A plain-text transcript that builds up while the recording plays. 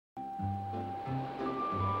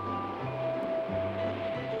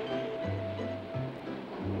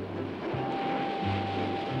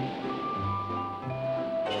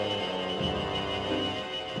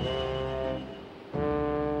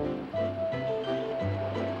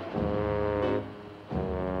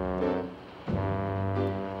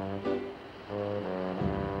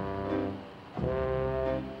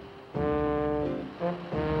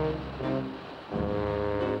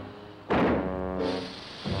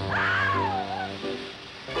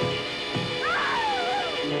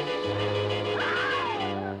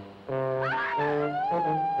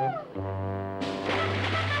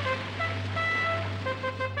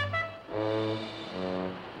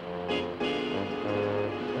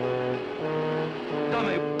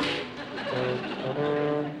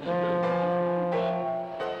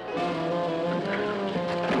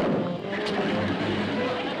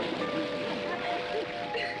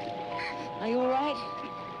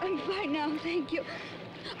fine now, thank you.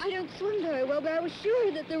 I don't swim very well, but I was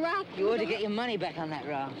sure that the raft... You ought to get your money back on that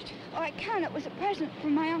raft. Oh, I can't. It was a present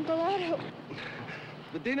from my Uncle Otto.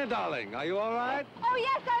 Bettina, darling, are you all right? Oh,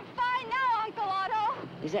 yes, I'm fine now, Uncle Otto.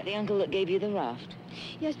 Is that the uncle that gave you the raft?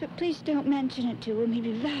 Yes, but please don't mention it to him. He'd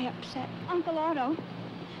be very upset. Uncle Otto,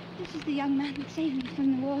 this is the young man that saved me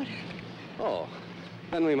from the water. Oh,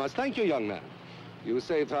 then we must thank you, young man. You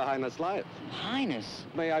saved Her Highness' life. Highness?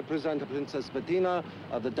 May I present Princess Bettina,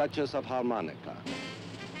 the Duchess of Harmonica.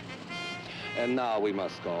 And now we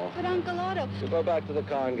must go. But Uncle Otto... You go back to the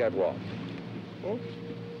car and get warmed. Oh?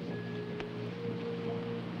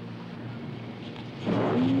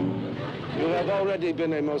 You have already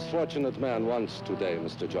been a most fortunate man once today,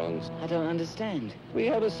 Mr. Jones. I don't understand. We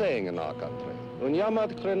have a saying in our country.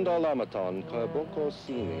 Unyamat krindolamaton kerboko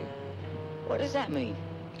sini. What does that mean?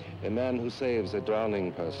 A man who saves a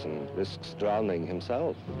drowning person risks drowning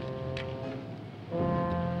himself.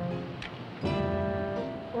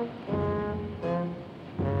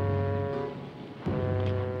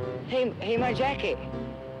 Hey, my jacket.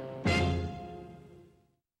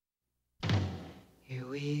 Here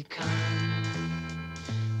we come,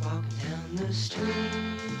 walking down the street.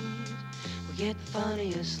 We get the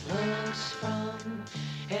funniest looks from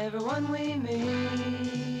everyone we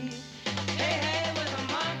meet. Hey, hey, we're the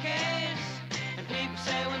monkeys, and people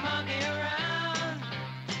say we monkey around,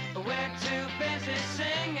 but we're too busy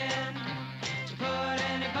singing to put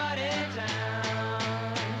anybody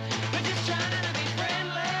down. We're just trying to be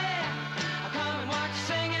friendly. I'll come and watch you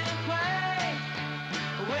sing and play.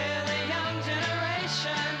 We're the young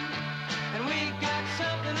generation, and we got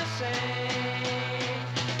something to say.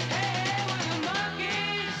 Hey, we're the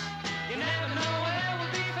monkeys. You never know where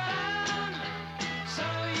we'll be found, so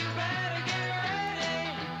you better get ready.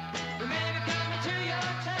 We may be coming to your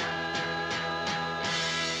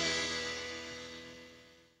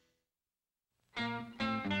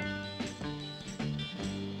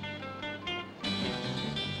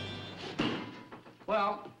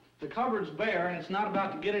Well, the cupboard's bare, and it's not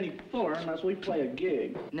about to get any fuller unless we play a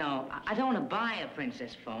gig. No, I don't want to buy a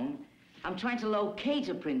princess phone. I'm trying to locate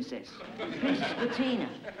a princess. Princess Bettina.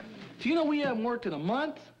 Do you know we haven't worked in a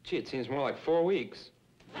month? Gee, it seems more like 4 weeks.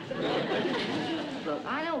 Look,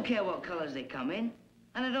 I don't care what colors they come in,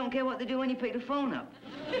 and I don't care what they do when you pick the phone up.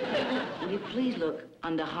 Will you please look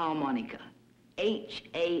under harmonica?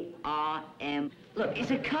 H-A-R-M. Look,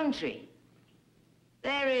 it's a country.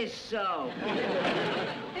 There is so.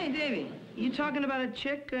 Hey, Davy, you talking about a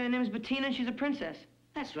chick? Her name's Bettina. She's a princess.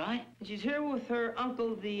 That's right. And she's here with her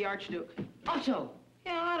uncle, the Archduke. Otto.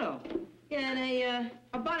 Yeah, Otto. Yeah, and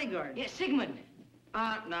a bodyguard. Yeah, Sigmund.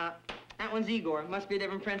 Nah. That one's Igor. Must be a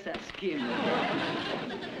different princess. Excuse me.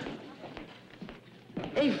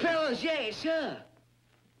 Hey, fellas, yeah, it's her.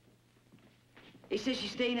 They says she's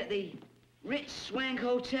staying at the Ritz Swank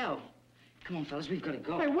Hotel. Come on, fellas, we've got to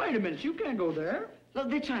go. Hey, wait a minute. You can't go there. Look,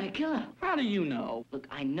 they're trying to kill her. How do you know? Look,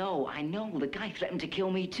 I know. The guy threatened to kill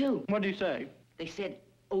me, too. What did he say? They said,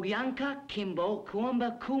 Oyanka Kimbo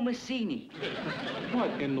Kuamba Kumasini.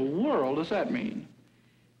 What in the world does that mean?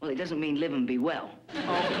 Well, it doesn't mean live and be well.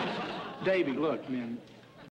 Oh, Davy, look, man.